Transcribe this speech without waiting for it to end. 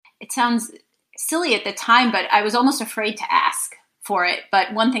it sounds silly at the time, but I was almost afraid to ask for it.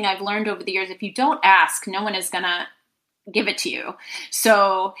 But one thing I've learned over the years, if you don't ask, no one is going to give it to you.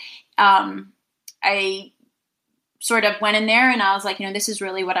 So I sort of went in there and I was like, this is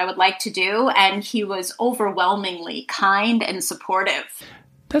really what I would like to do. And he was overwhelmingly kind and supportive.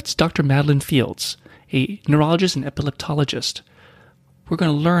 That's Dr. Madeline Fields, a neurologist and epileptologist. We're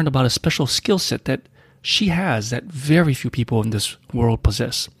going to learn about a special skill set that she has that very few people in this world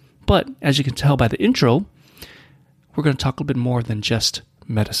possess. But as you can tell by the intro, we're going to talk a little bit more than just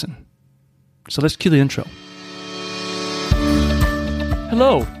medicine. So let's cue the intro.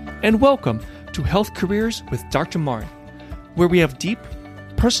 Hello, and welcome to Health Careers with Dr. Martin, where we have deep,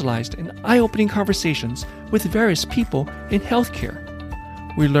 personalized, and eye-opening conversations with various people in healthcare.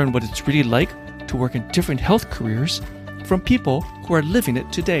 We learn what it's really like to work in different health careers from people who are living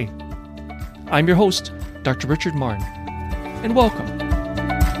it today. I'm your host, Dr. Richard Martin, and welcome.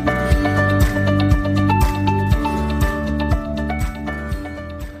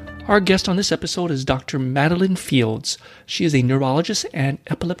 Our guest on this episode is Dr. Madeline Fields. She is a neurologist and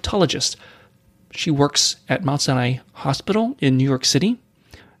epileptologist. She works at Mount Sinai Hospital in New York City.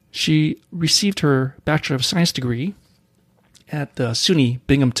 She received her Bachelor of Science degree at the SUNY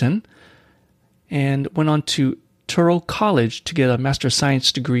Binghamton and went on to Touro College to get a Master of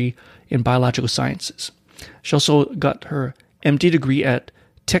Science degree in Biological Sciences. She also got her MD degree at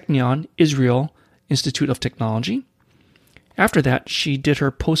Technion, Israel Institute of Technology. After that, she did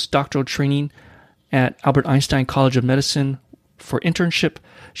her postdoctoral training at Albert Einstein College of Medicine for internship.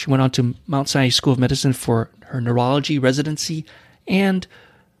 She went on to Mount Sinai School of Medicine for her neurology residency and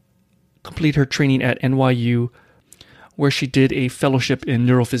completed her training at NYU, where she did a fellowship in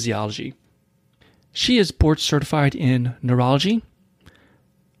neurophysiology. She is board certified in neurology,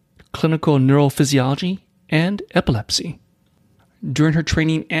 clinical neurophysiology, and epilepsy. During her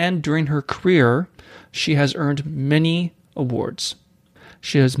training and during her career, she has earned many awards.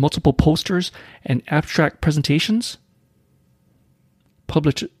 She has multiple posters and abstract presentations,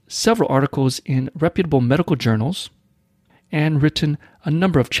 published several articles in reputable medical journals, and written a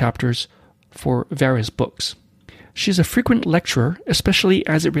number of chapters for various books. She is a frequent lecturer, especially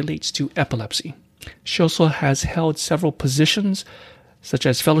as it relates to epilepsy. She also has held several positions, such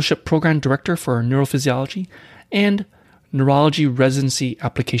as Fellowship Program Director for Neurophysiology and Neurology Residency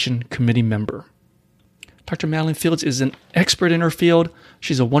Application Committee member. Dr. Madeline Fields is an expert in her field.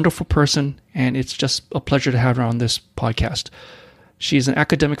 She's a wonderful person, and it's just a pleasure to have her on this podcast. She is an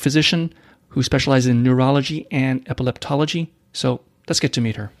academic physician who specializes in neurology and epileptology. So let's get to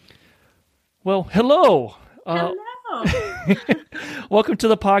meet her. Well, hello. Hello. Welcome to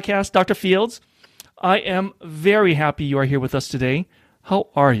the podcast, Dr. Fields. I am very happy you are here with us today. How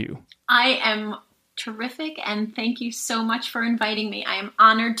are you? I am terrific, and thank you so much for inviting me. I am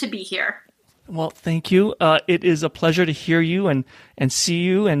honored to be here. Well, thank you. It is a pleasure to hear you and see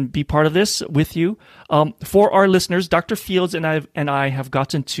you and be part of this with you. For our listeners, Dr. Fields and I have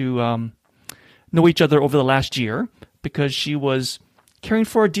gotten to know each other over the last year because she was caring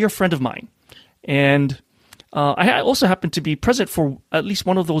for a dear friend of mine. And I also happened to be present for at least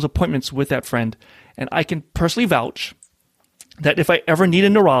one of those appointments with that friend. And I can personally vouch that if I ever need a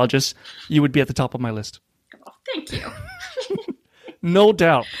neurologist, you would be at the top of my list. Oh, thank you. No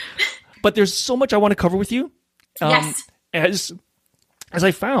doubt. But there's so much I want to cover with you. Yes. As I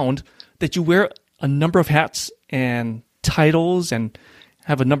found that you wear a number of hats and titles and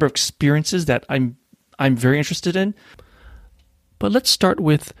have a number of experiences that I'm very interested in. But let's start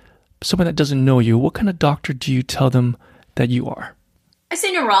with someone that doesn't know you. What kind of doctor do you tell them that you are? I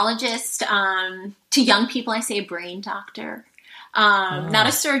say neurologist. To young people, I say brain doctor. Not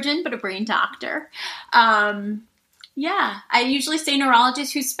a surgeon, but a brain doctor. Yeah, I usually say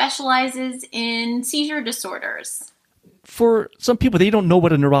neurologist who specializes in seizure disorders. For some people, they don't know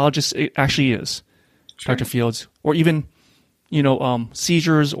what a neurologist actually is, Sure. Dr. Fields, or even,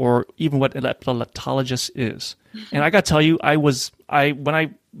 seizures, or even what an epileptologist is. And I got to tell you, when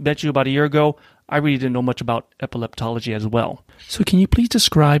I met you about a year ago, I really didn't know much about epileptology as well. So can you please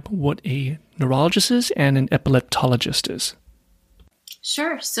describe what a neurologist is and an epileptologist is?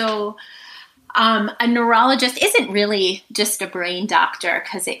 Sure. So a neurologist isn't really just a brain doctor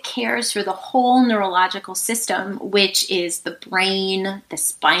because it cares for the whole neurological system, which is the brain, the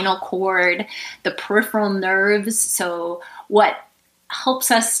spinal cord, the peripheral nerves. So what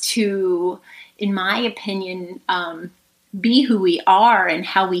helps us to, in my opinion, be who we are and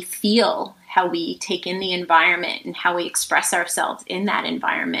how we feel, how we take in the environment and how we express ourselves in that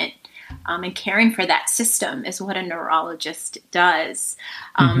environment. And caring for that system is what a neurologist does.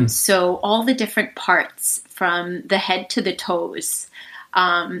 So all the different parts from the head to the toes,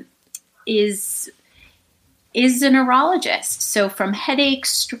 is a neurologist. So from headache,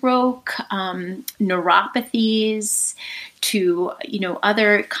 stroke, neuropathies to,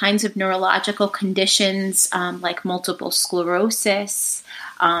 other kinds of neurological conditions like multiple sclerosis,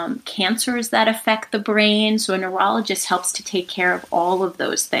 cancers that affect the brain. So a neurologist helps to take care of all of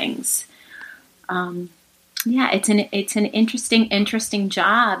those things. It's an interesting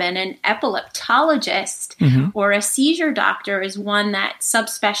job. And an epileptologist or a seizure doctor is one that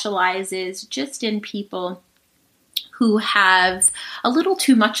subspecializes just in people who have a little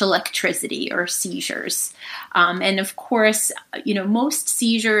too much electricity or seizures. And of course, most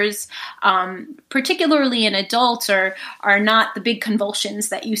seizures, particularly in adults, are not the big convulsions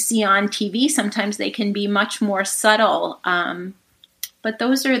that you see on TV. Sometimes they can be much more subtle. But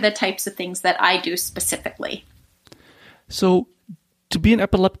those are the types of things that I do specifically. So to be an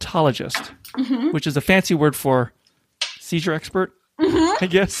epileptologist, which is a fancy word for seizure expert, I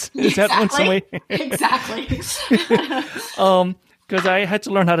guess. Is that one some way? Exactly. Because I had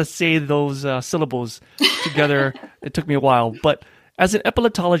to learn how to say those syllables together. It took me a while. But as an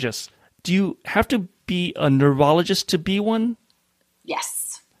epileptologist, do you have to be a neurologist to be one?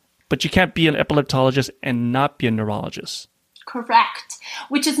 Yes. But you can't be an epileptologist and not be a neurologist. Correct.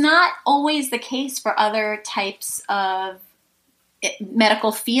 Which is not always the case for other types of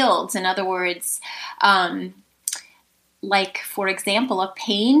medical fields. In other words, like, for example, a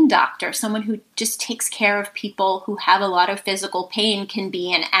pain doctor, someone who just takes care of people who have a lot of physical pain, can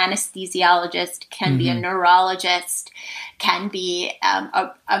be an anesthesiologist, can be a neurologist, can be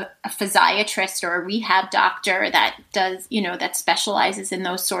a physiatrist or a rehab doctor that does, that specializes in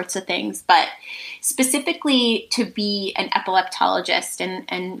those sorts of things. But specifically to be an epileptologist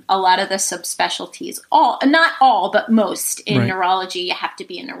and a lot of the subspecialties, not all, but most in neurology, you have to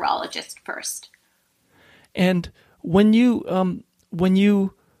be a neurologist first. And when you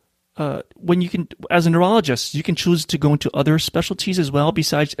can, as a neurologist, you can choose to go into other specialties as well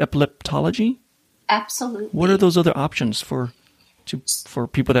besides epileptology? Absolutely. What are those other options for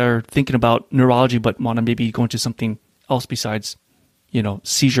people that are thinking about neurology but want to maybe go into something else besides, being a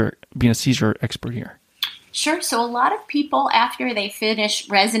seizure expert here? Sure. So a lot of people, after they finish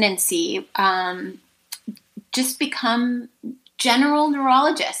residency, just become general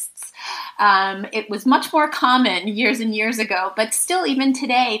neurologists. It was much more common years and years ago, but still even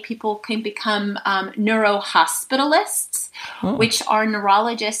today, people can become neurohospitalists, which are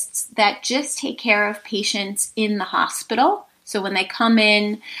neurologists that just take care of patients in the hospital. So when they come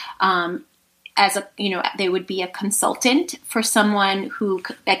in, they would be a consultant for someone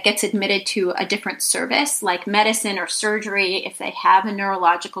that gets admitted to a different service like medicine or surgery if they have a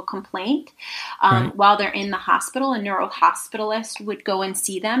neurological complaint. While they're in the hospital, a neurohospitalist would go and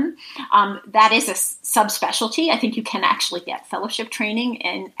see them. That is a subspecialty. I think you can actually get fellowship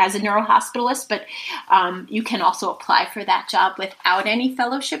training as a neurohospitalist, but you can also apply for that job without any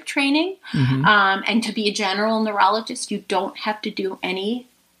fellowship training. And to be a general neurologist, you don't have to do any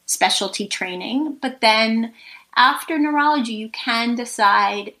specialty training, but then after neurology, you can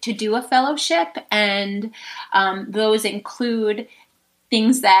decide to do a fellowship, and those include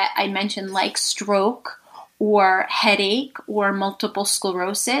things that I mentioned like stroke or headache or multiple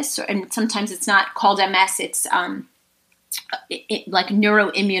sclerosis, and sometimes it's not called MS, it's like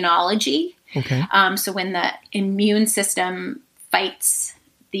neuroimmunology. Okay. So when the immune system fights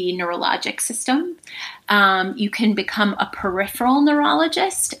the neurologic system. You can become a peripheral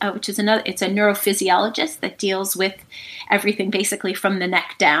neurologist, which is it's a neurophysiologist that deals with everything basically from the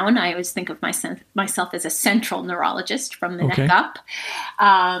neck down. I always think of myself as a central neurologist from the neck up.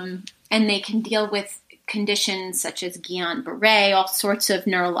 And they can deal with conditions such as Guillain-Barré, all sorts of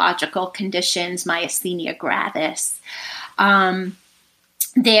neurological conditions, myasthenia gravis. You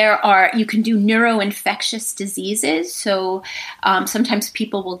can do neuroinfectious diseases. So sometimes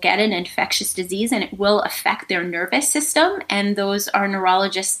people will get an infectious disease and it will affect their nervous system. And those are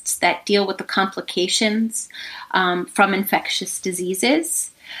neurologists that deal with the complications from infectious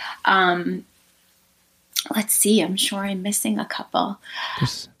diseases. Let's see. I'm sure I'm missing a couple.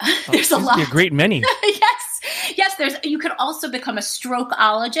 There's a lot. A great many. Yes. You could also become a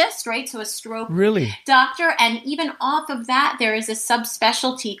strokeologist, right? So a stroke doctor. And even off of that, there is a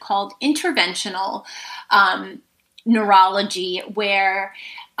subspecialty called interventional neurology, where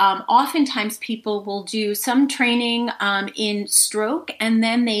oftentimes people will do some training in stroke, and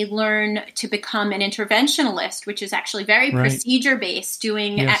then they learn to become an interventionalist, which is actually very procedure based.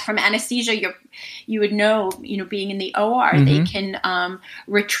 Doing from anesthesia, you would know, being in the OR, they can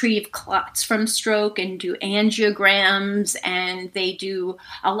retrieve clots from stroke and do angiograms, and they do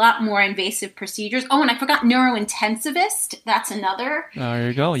a lot more invasive procedures. Oh, and I forgot neurointensivist. That's another there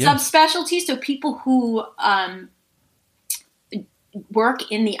you go. Yeah. subspecialty. So people who work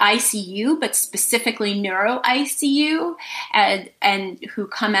in the ICU, but specifically neuro ICU, and who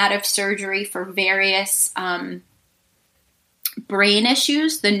come out of surgery for various brain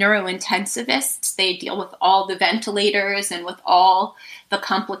issues. The neurointensivists, they deal with all the ventilators and with all the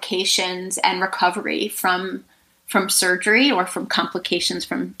complications and recovery from surgery or from complications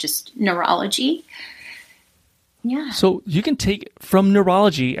from just neurology. Yeah. So you can take from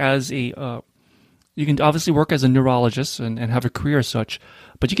neurology as you can obviously work as a neurologist and have a career as such,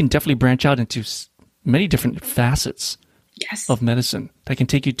 but you can definitely branch out into many different facets of medicine that can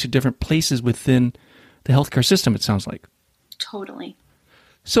take you to different places within the healthcare system, it sounds like. Totally.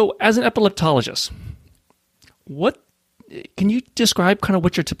 So as an epileptologist, can you describe kind of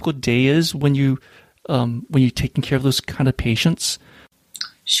what your typical day is when you're taking care of those kind of patients?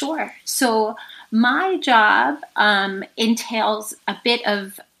 Sure. So my job entails a bit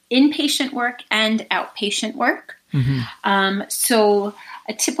of inpatient work and outpatient work. So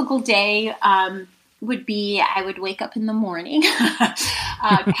a typical day would be, I would wake up in the morning,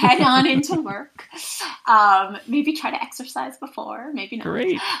 head on into work, maybe try to exercise before, maybe not.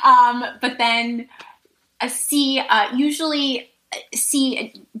 Great. But then usually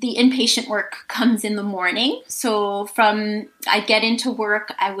the inpatient work comes in the morning. So I get into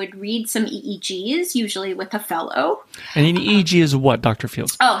work, I would read some EEGs, usually with a fellow. And an EEG is what, Dr.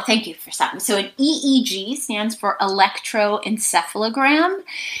 Fields? Oh, thank you for stopping. So an EEG stands for electroencephalogram.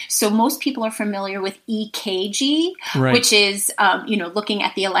 So most people are familiar with EKG, which is, looking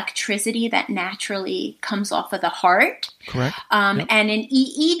at the electricity that naturally comes off of the heart. Correct. And an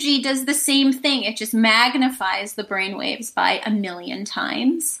EEG does the same thing. It just magnifies the brain waves by 1,000,000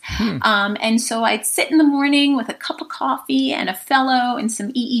 times. And so I'd sit in the morning with a cup of coffee and a fellow and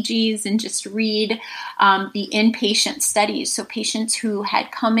some EEGs and just read the inpatient studies. So patients who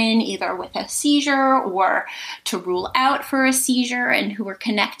had come in either with a seizure or to rule out for a seizure and who were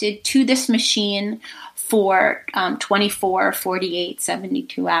connected to this machine for 24, 48,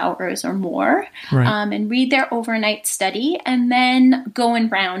 72 hours or more, and read their overnight study, and then go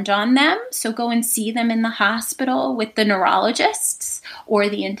and round on them. So go and see them in the hospital with the neurologists or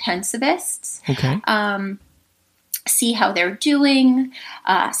the intensivists. Okay. See how they're doing,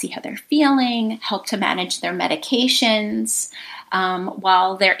 see how they're feeling, help to manage their medications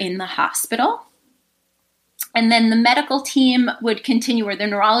while they're in the hospital. And then the medical team would continue, or the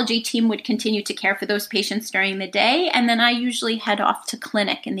neurology team would continue to care for those patients during the day. And then I usually head off to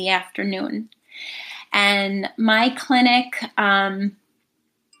clinic in the afternoon. And my clinic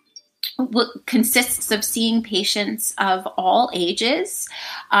consists of seeing patients of all ages.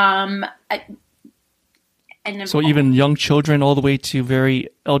 So even young children all the way to very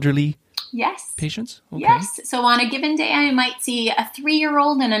elderly patients? Okay. Yes. So on a given day, I might see a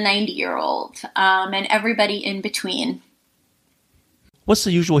 3-year-old and a 90-year-old, and everybody in between. What's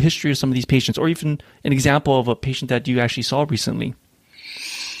the usual history of some of these patients, or even an example of a patient that you actually saw recently?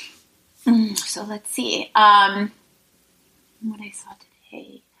 So let's see. What I saw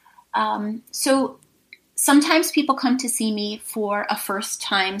today. So sometimes people come to see me for a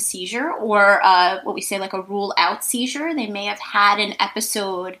first-time seizure or what we say like a rule-out seizure. They may have had an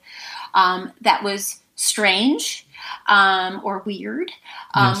episode that was strange or weird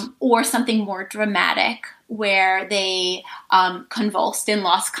or something more dramatic where they convulsed and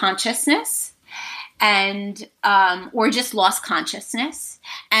lost consciousness and or just lost consciousness.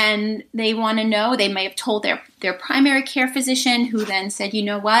 And they want to know, they may have told their primary care physician, who then said, you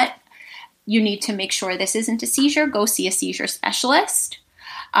know what? You need to make sure this isn't a seizure. Go see a seizure specialist.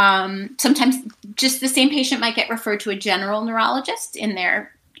 Sometimes just the same patient might get referred to a general neurologist in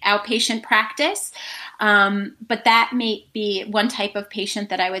their outpatient practice. But that may be one type of patient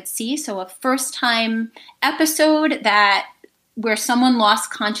that I would see. So a first-time episode where someone lost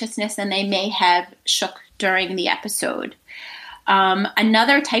consciousness and they may have shook during the episode.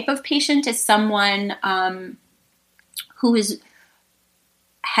 Another type of patient is someone who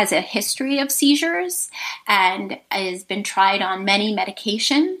has a history of seizures and has been tried on many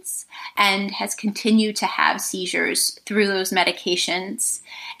medications and has continued to have seizures through those medications.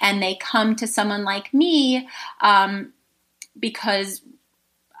 And they come to someone like me because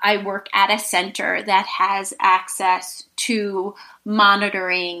I work at a center that has access to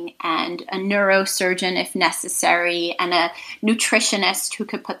monitoring and a neurosurgeon if necessary, and a nutritionist who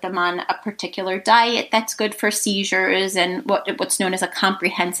could put them on a particular diet that's good for seizures, and what's known as a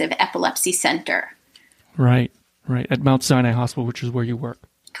comprehensive epilepsy center. Right. At Mount Sinai Hospital, which is where you work.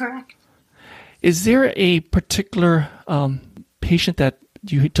 Correct. Is there a particular patient that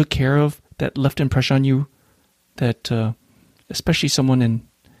you took care of that left an impression on you, that especially someone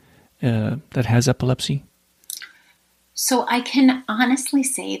that has epilepsy? So I can honestly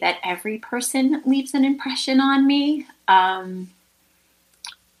say that every person leaves an impression on me.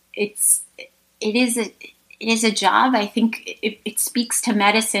 It is a job. I think it speaks to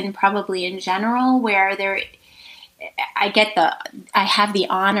medicine probably in general, where I have the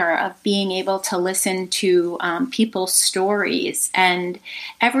honor of being able to listen to people's stories, and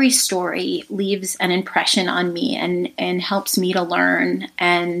every story leaves an impression on me and helps me to learn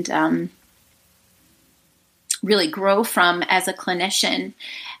and really grow from as a clinician.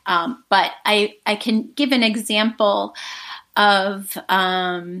 But I can give an example of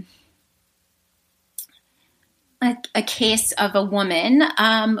a case of a woman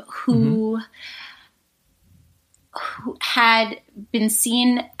who had been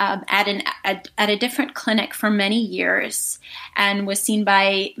seen at a different clinic for many years, and was seen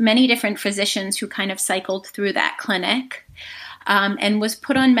by many different physicians who kind of cycled through that clinic, and was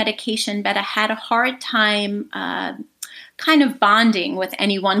put on medication, but had a hard time kind of bonding with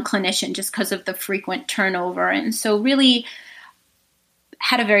any one clinician just because of the frequent turnover. And so really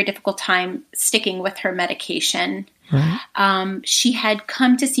had a very difficult time sticking with her medication. Right. She had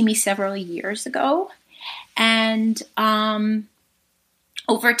come to see me several years ago, and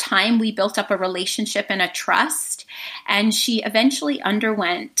over time, we built up a relationship and a trust, and she eventually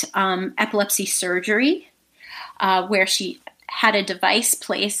underwent epilepsy surgery, where she had a device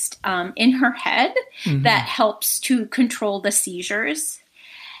placed in her head that helps to control the seizures.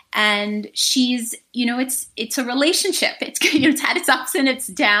 And she's, it's a relationship. It's had its ups and its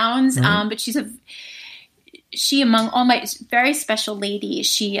downs, but she, among all my very special ladies,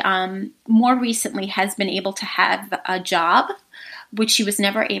 she more recently has been able to have a job, which she was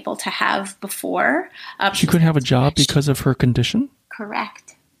never able to have before. She couldn't have a job because of her condition?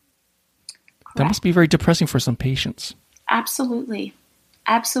 Correct. That must be very depressing for some patients. Absolutely.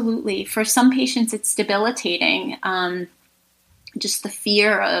 For some patients, it's debilitating. Just the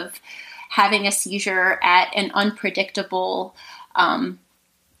fear of having a seizure at an unpredictable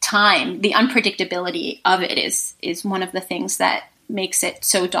time. The unpredictability of it is one of the things that makes it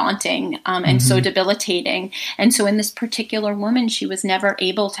so daunting and so debilitating. And so in this particular woman, she was never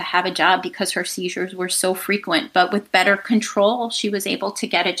able to have a job because her seizures were so frequent. But with better control, she was able to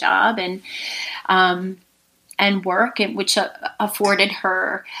get a job and work, which afforded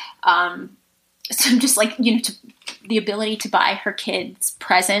her some just the ability to buy her kids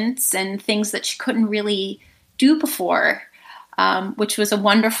presents and things that she couldn't really do before, which was a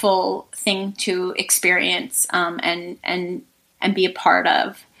wonderful thing to experience and be a part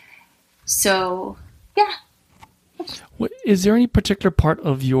of. So, yeah. Is there any particular part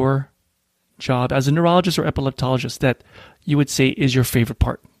of your job as a neurologist or epileptologist that you would say is your favorite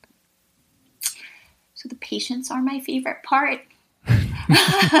part? So the patients are my favorite part.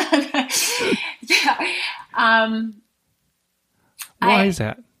 Why is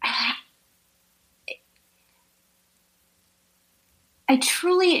that? I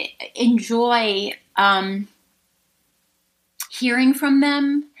truly enjoy hearing from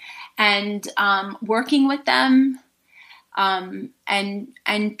them and working with them and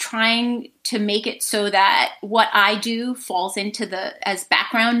trying to make it so that what I do falls into as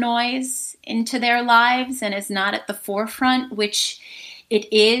background noise into their lives and is not at the forefront, which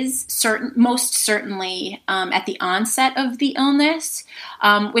it is most certainly at the onset of the illness,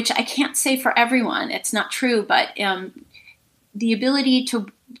 which I can't say for everyone. It's not true, but the ability to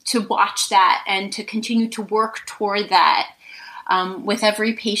watch that and to continue to work toward that with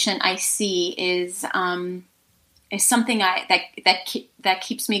every patient I see is something that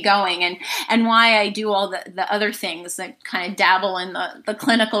keeps me going, and why I do all the other things that kind of dabble in the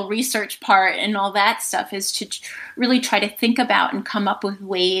clinical research part and all that stuff is to really try to think about and come up with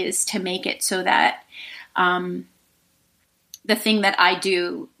ways to make it so that the thing that I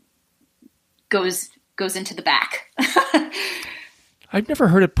do goes into the back. I've never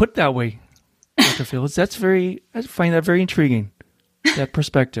heard it put that way, Dr. Fields. I find that very intriguing, that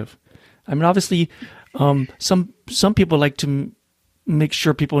perspective. I mean, obviously, some people like to make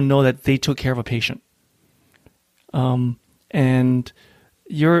sure people know that they took care of a patient. And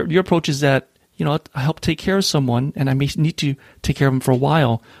your approach is that, I help take care of someone, and I may need to take care of them for a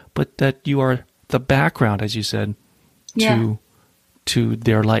while, but that you are the background, as you said, to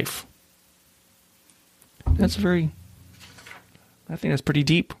their life. I think that's pretty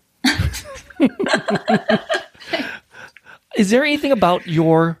deep. Is there anything about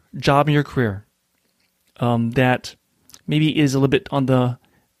your job and your career that maybe is a little bit on the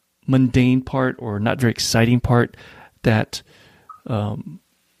mundane part or not very exciting part that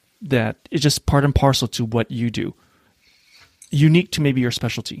is just part and parcel to what you do, unique to maybe your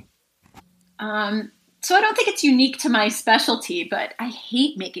specialty? So I don't think it's unique to my specialty, but I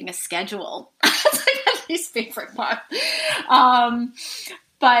hate making a schedule. It's like my least favorite part.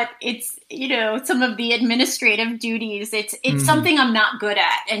 But it's, some of the administrative duties, it's something I'm not good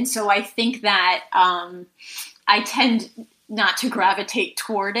at. And so I think that I tend not to gravitate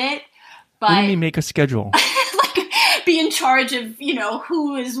toward it. But what do you mean make a schedule? Like be in charge of,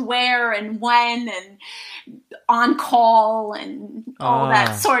 who is where and when and on call and all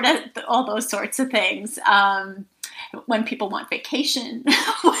those sorts of things. When people want vacation,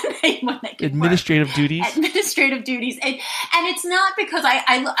 when they can administrative work. duties, and it's not because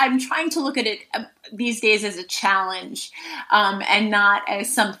I'm trying to look at it these days as a challenge, and not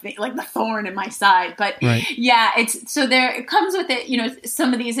as something like the thorn in my side. But right. Yeah, it comes with it.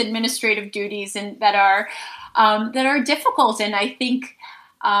 Some of these administrative duties and that are difficult, and I think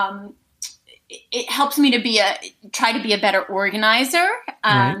it helps me to try to be a better organizer,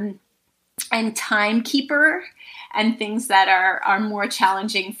 right. and timekeeper, and things that are more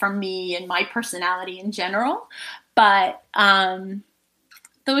challenging for me and my personality in general. But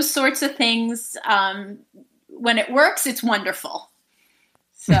those sorts of things, when it works, it's wonderful.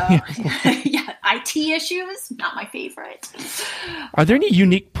 So, yeah, IT issues, not my favorite. Are there any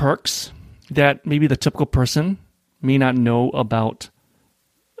unique perks that maybe the typical person may not know about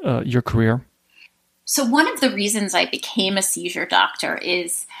your career? So one of the reasons I became a seizure doctor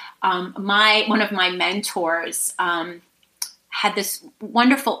is one of my mentors had this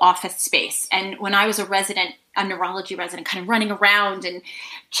wonderful office space. And when I was a neurology resident, kind of running around and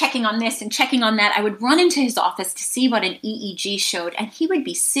checking on this and checking on that, I would run into his office to see what an EEG showed. And he would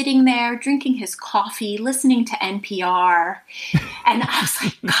be sitting there drinking his coffee, listening to NPR. And I was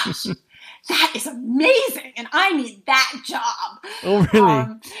like, gosh, that is amazing. And I need that job. Oh,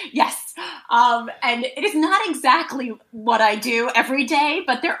 really? Yes. And it is not exactly what I do every day,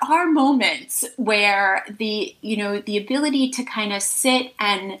 but there are moments where the ability to kind of sit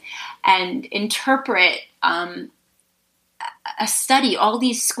and interpret a study, all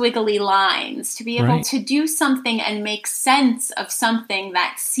these squiggly lines, to be able right. to do something and make sense of something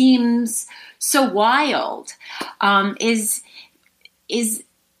that seems so wild, is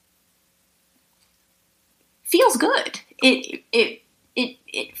feels good.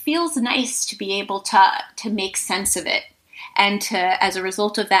 It feels nice to be able to make sense of it, and to, as a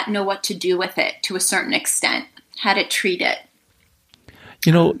result of that, know what to do with it to a certain extent, how to treat it.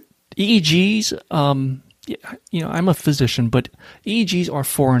 EEGs, I'm a physician, but EEGs are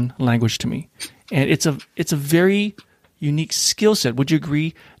foreign language to me. And it's a very unique skill set. Would you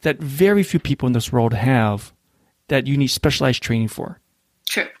agree that very few people in this world have that you need specialized training for?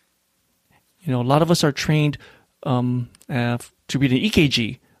 True. A lot of us are trained to read an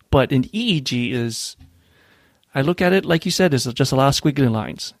EKG, but an EEG I look at it, like you said, is just a lot of squiggly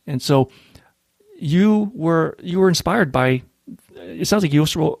lines. And so you were inspired by, it sounds like you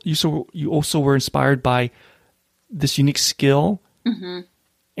also were inspired by this unique skill, mm-hmm.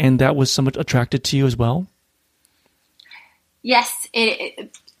 and that was somewhat attracted to you as well? Yes,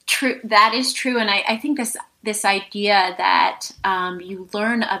 true. That is true. And I think this idea that you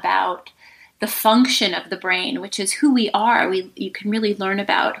learn about the function of the brain, which is who we are. You can really learn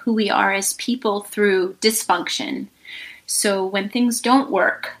about who we are as people through dysfunction. So when things don't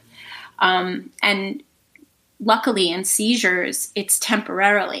work, and luckily in seizures, it's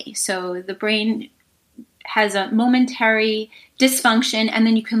temporarily. So the brain has a momentary dysfunction, and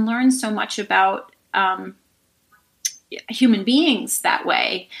then you can learn so much about human beings that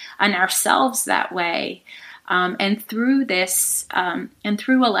way, and ourselves that way. And through this, and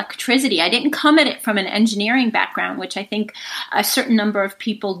through electricity, I didn't come at it from an engineering background, which I think a certain number of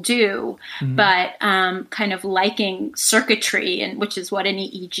people do, mm-hmm. but kind of liking circuitry, and which is what an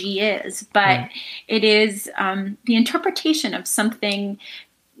EEG is. But right. It is the interpretation of something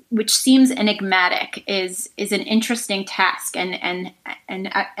which seems enigmatic is an interesting task, and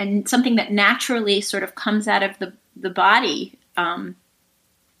something that naturally sort of comes out of the body.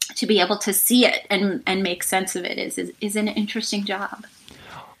 To be able to see it and make sense of it is an interesting job.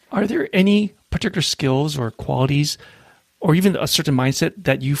 Are there any particular skills or qualities or even a certain mindset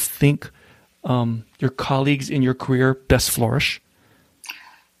that you think your colleagues in your career best flourish?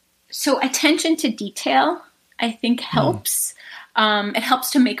 So attention to detail, I think, helps. It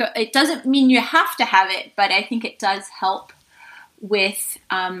helps to it doesn't mean you have to have it, but I think it does help with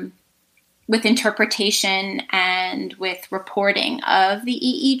interpretation and with reporting of the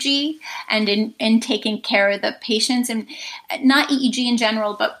EEG and in taking care of the patients, and not EEG in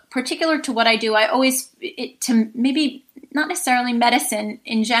general, but particular to what I do, to maybe not necessarily medicine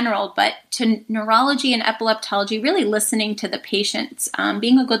in general, but to neurology and epileptology, really listening to the patients,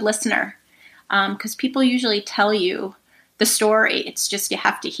 being a good listener, because people usually tell you the story. It's just you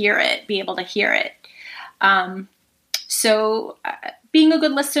have to hear it, be able to hear it. So being a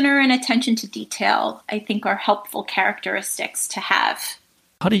good listener and attention to detail, I think, are helpful characteristics to have.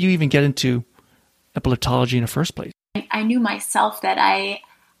 How did you even get into epileptology in the first place? I knew myself that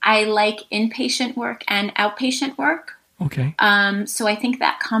I like inpatient work and outpatient work. Okay. So I think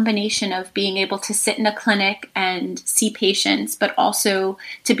that combination of being able to sit in a clinic and see patients, but also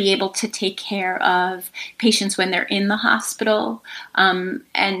to be able to take care of patients when they're in the hospital,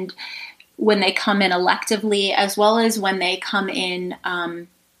 and when they come in electively, as well as when they come in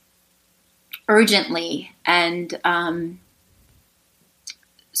urgently and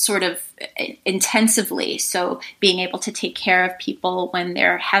sort of intensively. So being able to take care of people when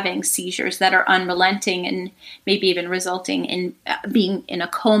they're having seizures that are unrelenting and maybe even resulting in being in a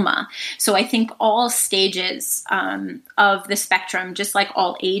coma. So I think all stages of the spectrum, just like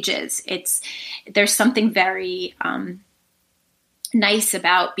all ages, there's something very nice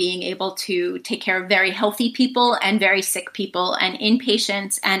about being able to take care of very healthy people and very sick people, and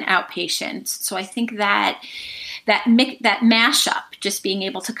inpatients and outpatients. So I think that mashup, just being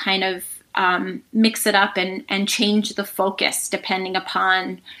able to kind of mix it up and change the focus depending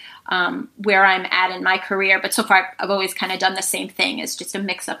upon where I'm at in my career. But so far, I've always kind of done the same thing. It's just a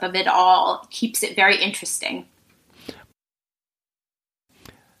mix up of it all. It keeps it very interesting.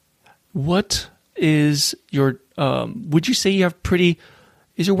 What is your, would you say you have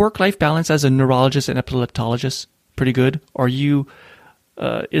is your work-life balance as a neurologist and epileptologist pretty good? Or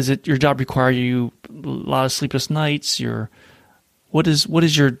is it your job require you a lot of sleepless nights? What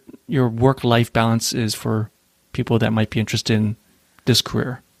is your work-life balance is for people that might be interested in this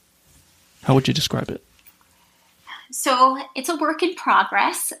career? How would you describe it? So it's a work in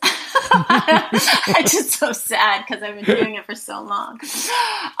progress. It's just so sad because I've been doing it for so long.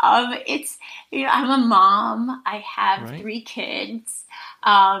 I'm a mom. I have 3 kids.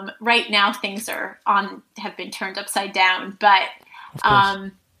 Right now things have been turned upside down, but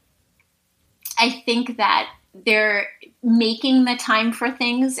I think that they're making the time for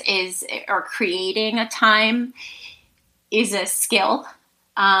things or creating a time is a skill.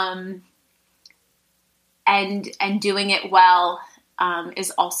 And doing it well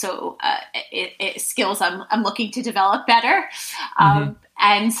is also skills I'm looking to develop better.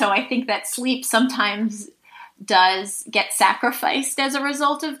 And so I think that sleep sometimes does get sacrificed as a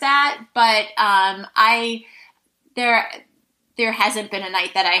result of that. But there hasn't been a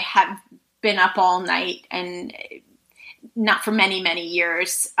night that I have been up all night, and not for many, many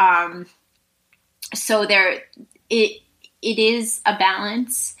years. So it is a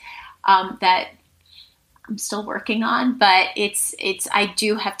balance that I'm still working on, but I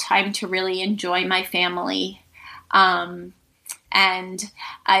do have time to really enjoy my family. And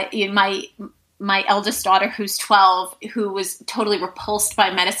my eldest daughter, who's 12, who was totally repulsed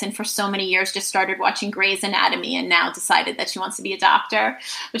by medicine for so many years, just started watching Grey's Anatomy and now decided that she wants to be a doctor,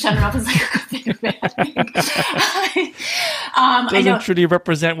 which I don't know if it's like a good thing or bad thing. Doesn't truly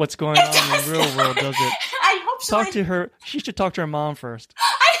represent what's going on in the real world, does it? I hope so. Talk to her. She should talk to her mom first.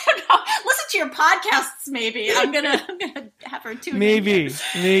 I don't know. Listen to your podcasts, maybe. I'm gonna have her tune in.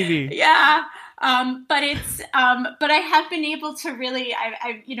 Maybe. Yeah. But I have been able to really,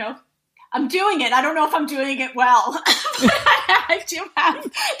 I'm doing it. I don't know if I'm doing it well.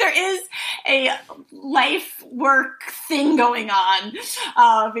 There is a life work thing going on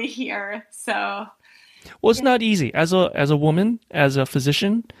over here. So, well, it's not easy as a woman, as a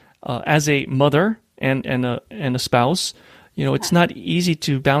physician, as a mother and a spouse. It's not easy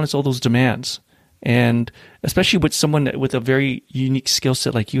to balance all those demands, and especially with someone with a very unique skill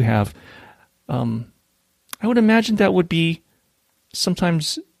set like you have. I would imagine that would be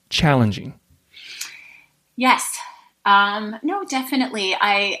sometimes challenging. Yes. No, definitely.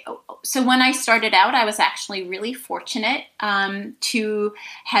 So when I started out, I was actually really fortunate to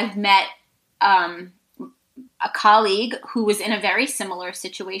have met a colleague who was in a very similar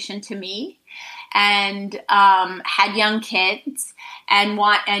situation to me, and had young kids, and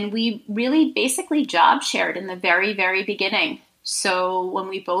we really basically job shared in the very, very beginning. So when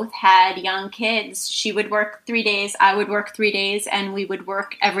we both had young kids, she would work 3 days, I would work 3 days, and we would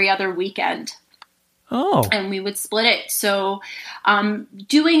work every other weekend. Oh. And we would split it. So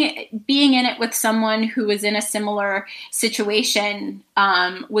being in it with someone who was in a similar situation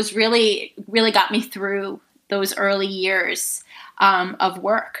was really got me through those early years of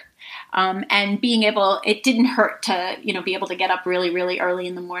work. And being able, it didn't hurt to, be able to get up really, really early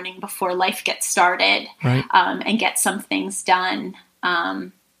in the morning before life gets started, right. And get some things done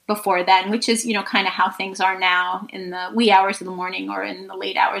before then, which is, kind of how things are now in the wee hours of the morning or in the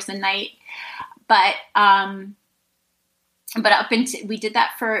late hours of the night. But we did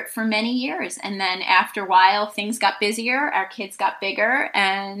that for many years. And then after a while, things got busier, our kids got bigger,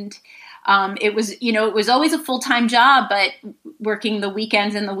 and it was always a full-time job, but working the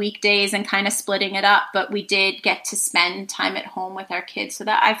weekends and the weekdays and kind of splitting it up. But we did get to spend time at home with our kids. So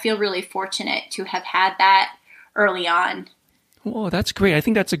that I feel really fortunate to have had that early on. Oh, that's great. I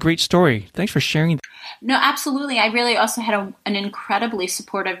think that's a great story. Thanks for sharing. No, absolutely. I really also had an incredibly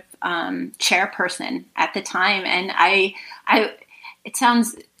supportive chairperson at the time. And it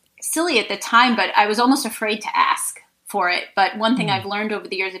sounds silly at the time, but I was almost afraid to ask for it. But one thing I've learned over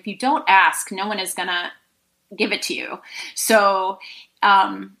the years, if you don't ask, no one is going to give it to you. So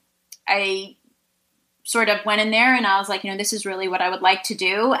I sort of went in there and I was like, this is really what I would like to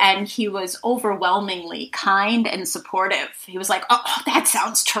do. And he was overwhelmingly kind and supportive. He was like, oh, that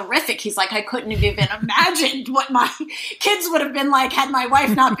sounds terrific. He's like, I couldn't have even imagined what my kids would have been like had my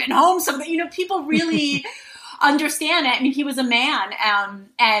wife not been home. So, people really understand it. I mean, he was a man,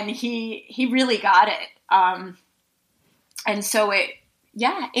 and he really got it. And so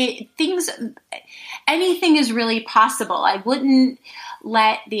anything is really possible. I wouldn't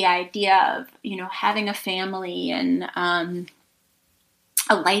let the idea of, having a family and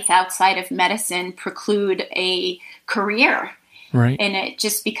a life outside of medicine preclude a career in it,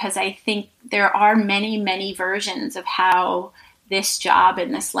 just because I think there are many, many versions of how this job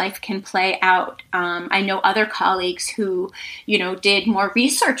and this life can play out. I know other colleagues who, did more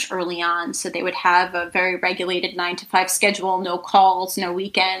research early on. So they would have a very regulated 9-to-5 schedule, no calls, no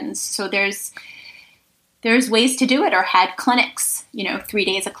weekends. So there's ways to do it, or had clinics, 3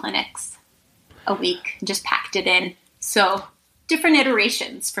 days of clinics a week, and just packed it in. So different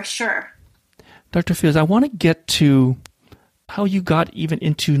iterations for sure. Dr. Fields, I want to get to how you got even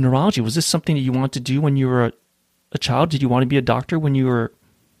into neurology. Was this something that you wanted to do when you were a child? Did you want to be a doctor when you were,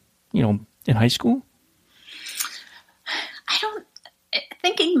 in high school?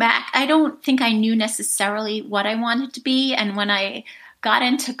 Thinking back, I don't think I knew necessarily what I wanted to be. And when I got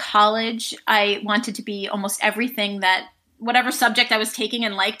into college, I wanted to be almost everything that whatever subject I was taking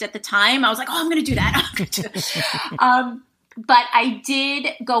and liked at the time. I was like, oh, I'm going to do that. I'm going to do that. But I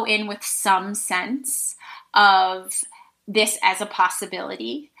did go in with some sense of this as a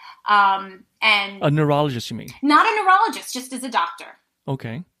possibility. And a neurologist, you mean? Not a neurologist, just as a doctor.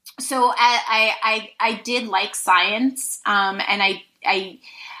 Okay. So I did like science, and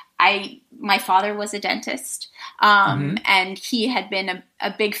my father was a dentist, and he had been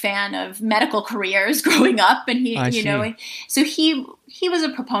a big fan of medical careers growing up, and so he was a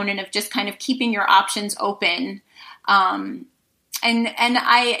proponent of just kind of keeping your options open, and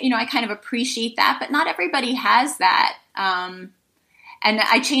I kind of appreciate that, but not everybody has that. And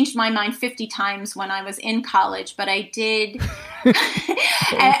I changed my mind 50 times when I was in college, but I did.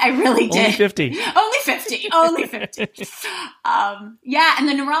 I really did. Only 50. Only 50. And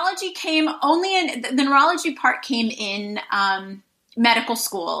the neurology part came in medical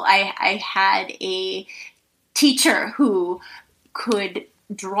school. I had a teacher who could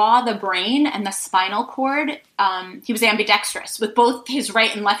draw the brain and the spinal cord. He was ambidextrous with both his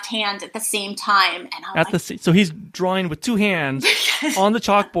right and left hand at the same time. And so he's drawing with two hands on the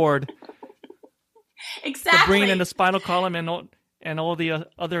chalkboard. Exactly. The brain and the spinal column and all the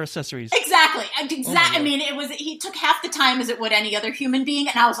other accessories. Exactly. I mean, he took half the time as it would any other human being,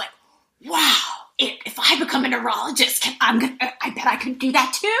 and I was like, wow. If I become a neurologist, I bet I could do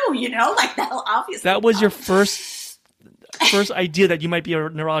that too. Like that'll obviously. That was your first idea that you might be a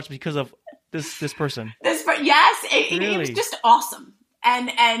neurologist because of this person. Yes, really? It was just awesome,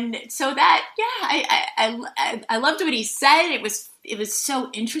 and so that I loved what he said. It was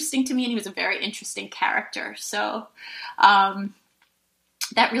so interesting to me, and he was a very interesting character. So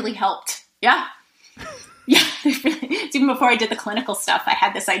that really helped. Yeah. Even before I did the clinical stuff, I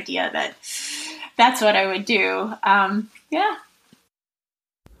had this idea that that's what I would do.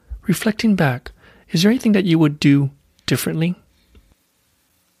 Reflecting back, is there anything that you would do differently?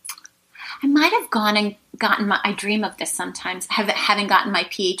 I might have gone and gotten I dream of this sometimes, having gotten my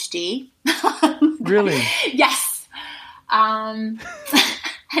PhD. Really? Yes. I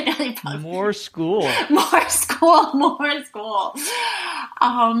know they both- More school. more school.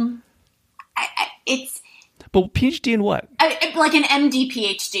 It's But PhD in what? like an MD,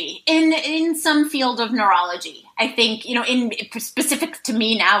 PhD in some field of neurology. I think, in specific to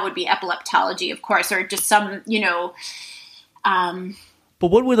me now would be epileptology, of course, or just some, But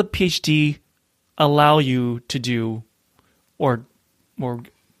what would a PhD allow you to do, or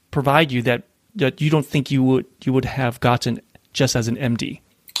provide you that you don't think you would have gotten just as an MD?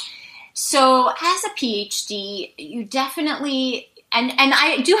 So as a PhD, you definitely, and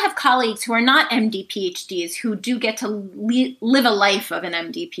I do have colleagues who are not MD PhDs who do get to live a life of an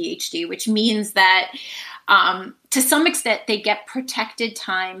MD PhD, which means that to some extent they get protected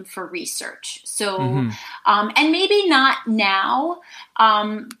time for research. So, and maybe not now,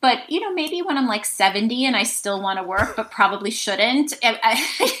 but maybe when I'm like 70 and I still want to work, but probably shouldn't. It'd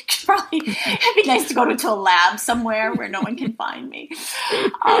be nice to go to a lab somewhere where no one can find me.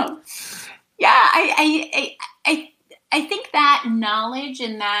 I think that knowledge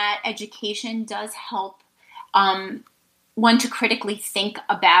and that education does help one to critically think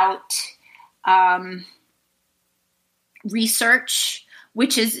about research,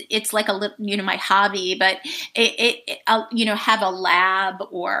 which it's like my hobby, but it have a lab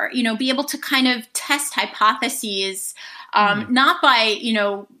or, be able to kind of test hypotheses, not by,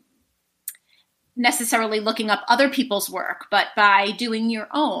 necessarily looking up other people's work, but by doing your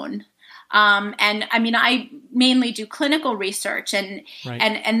own. And I mean, I mainly do clinical research and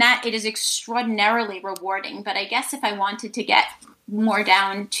that it is extraordinarily rewarding. But I guess if I wanted to get more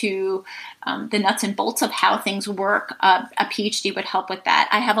down to the nuts and bolts of how things work, a PhD would help with that.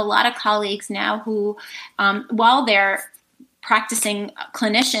 I have a lot of colleagues now who, while they're practicing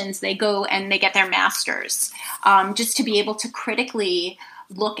clinicians, they go and they get their masters, just to be able to critically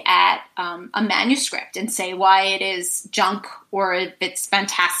look at a manuscript and say why it is junk or if it's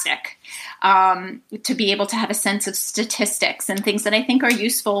fantastic, to be able to have a sense of statistics and things that I think are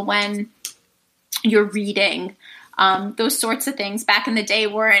useful when you're reading. Those sorts of things back in the day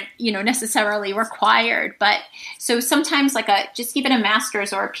weren't, necessarily required. But so sometimes like just even a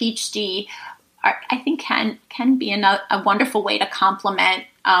master's or a PhD, I think can be a wonderful way to complement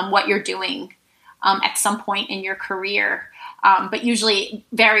what you're doing at some point in your career. But usually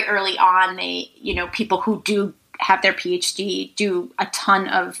very early on, people who do have their PhD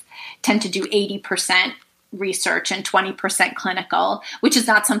tend to do 80% research and 20% clinical, which is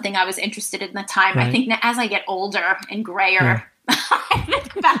not something I was interested in at the time. Right. I think as I get older and grayer, I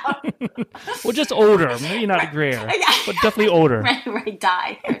think about... Well, just older, maybe not grayer, but definitely older. Right,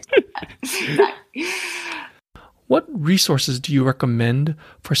 die. Exactly. What resources do you recommend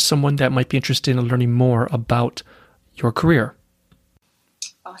for someone that might be interested in learning more about your career?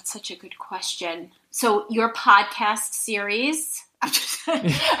 Oh, it's such a good question. So your podcast series...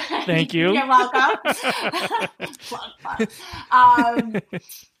 Thank you. You're welcome.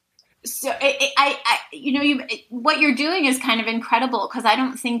 So what you're doing is kind of incredible because I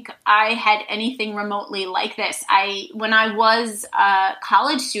don't think I had anything remotely like this. When I was a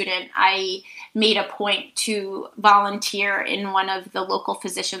college student, I made a point to volunteer in one of the local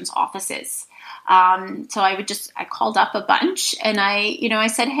physicians' offices. So I called up a bunch and I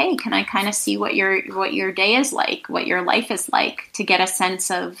said, hey, can I kind of see what your day is like, what your life is like, to get a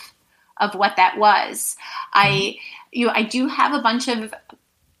sense of what that was. I do have a bunch of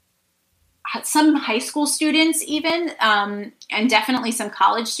some high school students even, and definitely some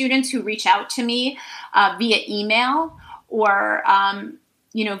college students who reach out to me via email or,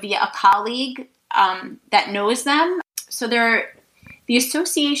 via a colleague that knows them. So the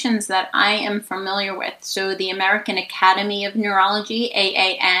associations that I am familiar with, so the American Academy of Neurology,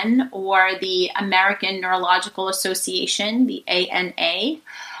 AAN, or the American Neurological Association, the ANA,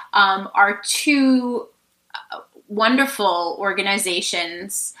 are two wonderful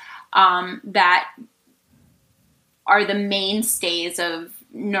organizations that are the mainstays of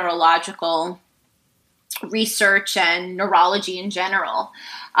neurological research and neurology in general.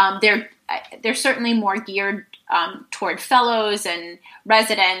 They're certainly more geared toward fellows and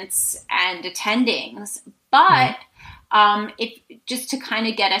residents and attendings, but just to kind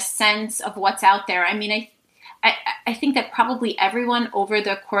of get a sense of what's out there. I mean, I think that probably everyone over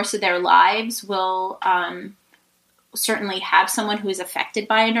the course of their lives will certainly have someone who is affected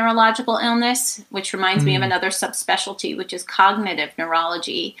by a neurological illness, which reminds me of another subspecialty, which is cognitive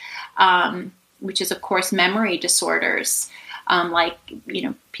neurology, which is, of course, memory disorders. Like,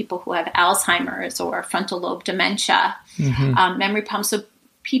 people who have Alzheimer's or frontal lobe dementia, memory problems. So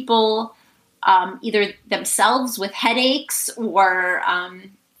people either themselves with headaches or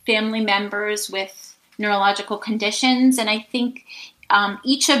family members with neurological conditions. And I think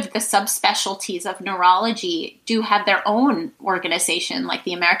each of the subspecialties of neurology do have their own organization, like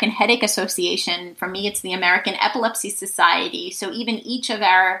the American Headache Association. For me, it's the American Epilepsy Society. So even each of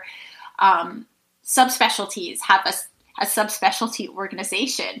our subspecialties have a subspecialty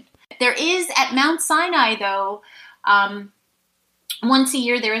organization. There is at Mount Sinai, though, once a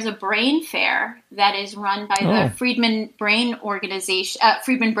year there is a brain fair that is run by the Friedman Brain Organization,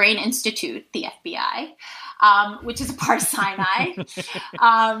 Friedman Brain Institute, the FBI, which is a part of Sinai.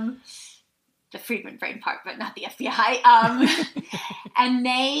 The Friedman Brain part, but not the FBI. And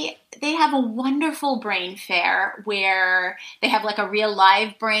they have a wonderful brain fair where they have like a real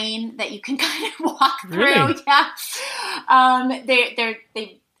live brain that you can kind of walk through. Really? Yeah.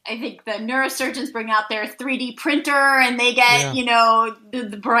 I think the neurosurgeons bring out their 3D printer and they get,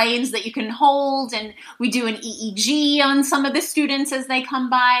 the brains that you can hold. And we do an EEG on some of the students as they come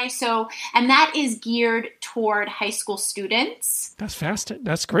by. So, and that is geared toward high school students. That's fast.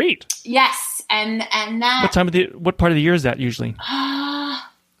 That's great. Yes. And that. What part of the year is that usually?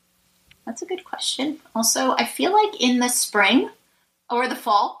 That's a good question. Also, I feel like in the spring or the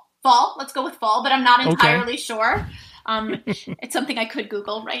fall, let's go with fall, but I'm not entirely sure. It's something I could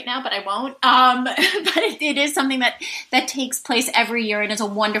Google right now, but I won't. But it is something that takes place every year and is a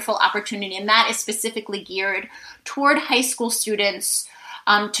wonderful opportunity. And that is specifically geared toward high school students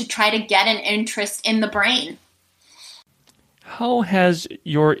to try to get an interest in the brain. How has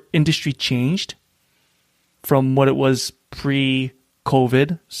your industry changed from what it was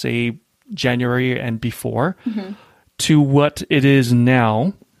pre-COVID, say January and before, to what it is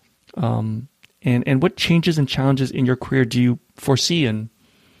now? And what changes and challenges in your career do you foresee in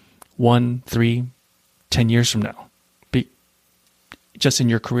 1, 3, 10 years from now, just in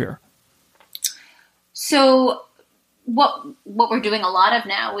your career? So what we're doing a lot of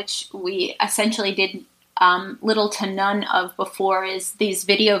now, which we essentially did little to none of before, is these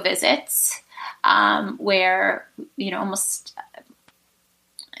video visits where, almost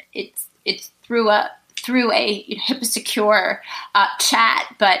it's through a HIPAA secure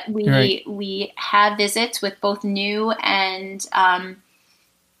chat, but we have visits with both new and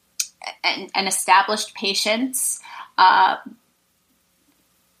established patients,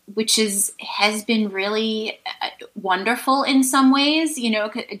 which has been really wonderful in some ways.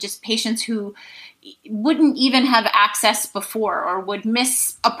 Just patients who wouldn't even have access before or would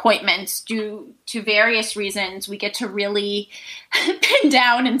miss appointments due to various reasons. We get to really pin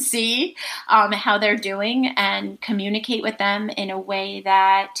down and see how they're doing and communicate with them in a way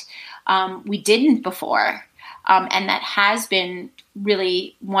that we didn't before. And that has been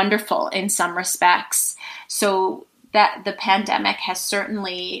really wonderful in some respects. So that the pandemic has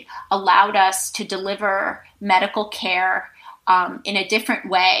certainly allowed us to deliver medical care in a different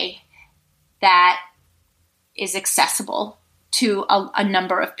way that is accessible to a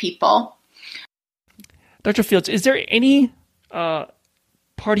number of people. Dr. Fields, is there any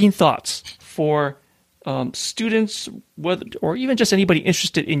parting thoughts for students, or even just anybody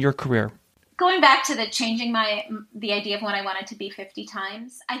interested in your career? Going back to changing the idea of when I wanted to be 50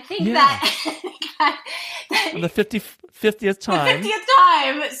 times, I think that the 50th time. The 50th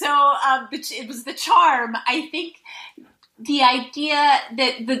time. So it was the charm. I think the idea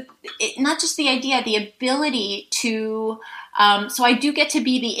that not just the idea, the ability to, so I do get to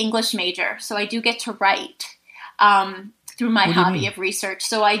be the English major. So I do get to write through my hobby of research.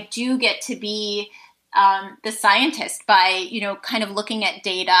 So I do get to be the scientist by, kind of looking at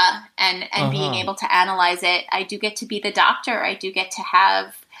data and being able to analyze it. I do get to be the doctor. I do get to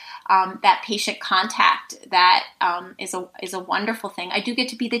have that patient contact that is a wonderful thing. I do get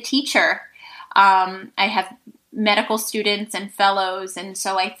to be the teacher. I have medical students and fellows. And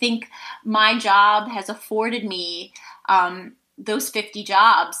so I think my job has afforded me those 50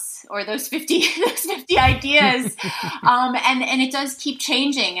 jobs or those 50 ideas. And it does keep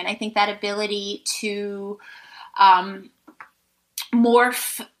changing. And I think that ability to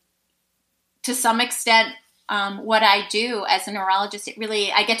morph to some extent what I do as a neurologist,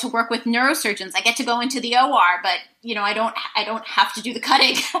 I get to work with neurosurgeons. I get to go into the OR, but I don't have to do the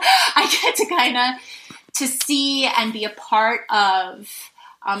cutting. I get to kind of to see and be a part of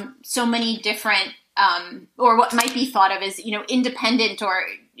so many different, or what might be thought of as, independent or,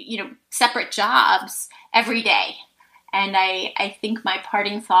 separate jobs every day. And I think my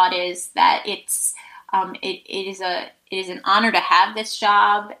parting thought is that it is an honor to have this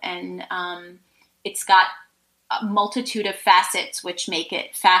job, and it's got a multitude of facets which make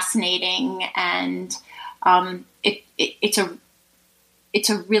it fascinating, and it's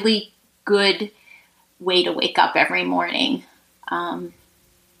a really good way to wake up every morning.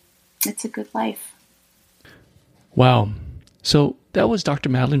 It's a good life. Wow. So that was Dr.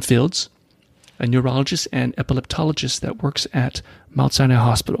 Madeline Fields, a neurologist and epileptologist that works at Mount Sinai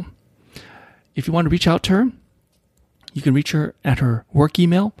Hospital. If you want to reach out to her, you can reach her at her work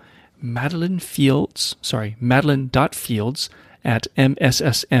email,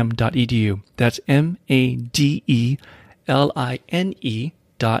 madeline.fields@msSM.edu. That's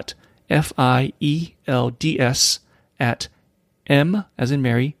MADELINE.FIELDS at M as in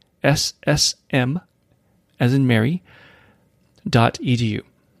Mary, SSM as in Mary, .edu.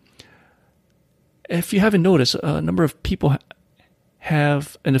 If you haven't noticed, a number of people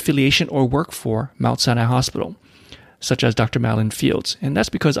have an affiliation or work for Mount Sinai Hospital, such as Dr. Madeline Fields. And that's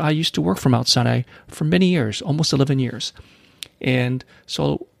because I used to work for Mount Sinai for many years, almost 11 years. And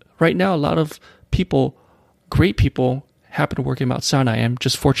so right now, a lot of people, great people, happen to work at Mount Sinai. I'm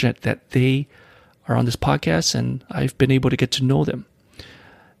just fortunate that they are on this podcast and I've been able to get to know them.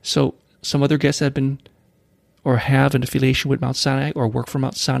 So some other guests that have been or have an affiliation with Mount Sinai or work for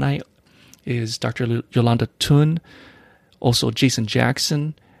Mount Sinai is Dr. Yolanda Tun, also Jason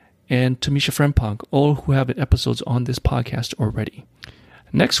Jackson, and Tamisha Frempong, all who have episodes on this podcast already.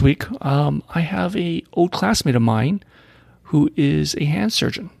 Next week, I have an old classmate of mine who is a hand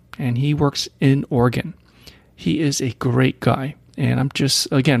surgeon, and he works in Oregon. He is a great guy, and I'm just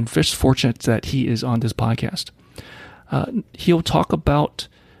fortunate that he is on this podcast. He'll talk about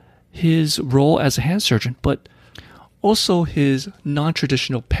his role as a hand surgeon, but also his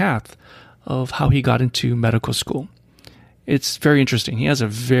non-traditional path of how he got into medical school. It's very interesting. He has a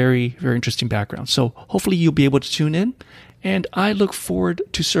very, very interesting background. So hopefully you'll be able to tune in. And I look forward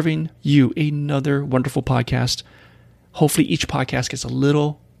to serving you another wonderful podcast. Hopefully each podcast gets a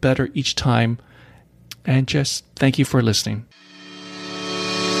little better each time. And just thank you for listening.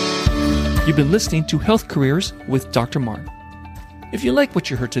 You've been listening to Health Careers with Dr. Marn. If you like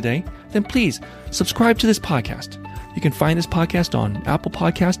what you heard today, then please subscribe to this podcast. You can find this podcast on Apple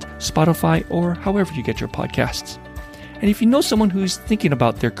Podcast, Spotify, or however you get your podcasts. And if you know someone who's thinking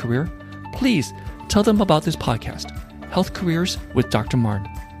about their career, please tell them about this podcast, Health Careers with Dr. Marn.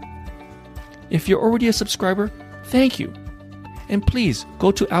 If you're already a subscriber, thank you. And please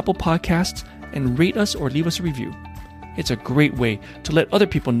go to Apple Podcasts and rate us or leave us a review. It's a great way to let other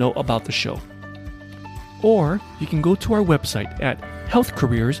people know about the show. Or you can go to our website at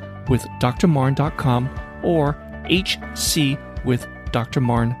healthcareerswithdrmarn.com or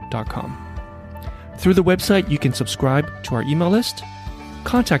hcwithdrmarn.com. Through the website, you can subscribe to our email list,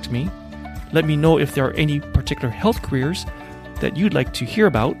 contact me, let me know if there are any particular health careers that you'd like to hear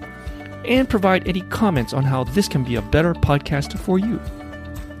about, and provide any comments on how this can be a better podcast for you.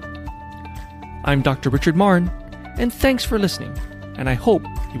 I'm Dr. Richard Marn, and thanks for listening, and I hope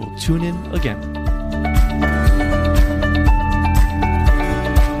you will tune in again.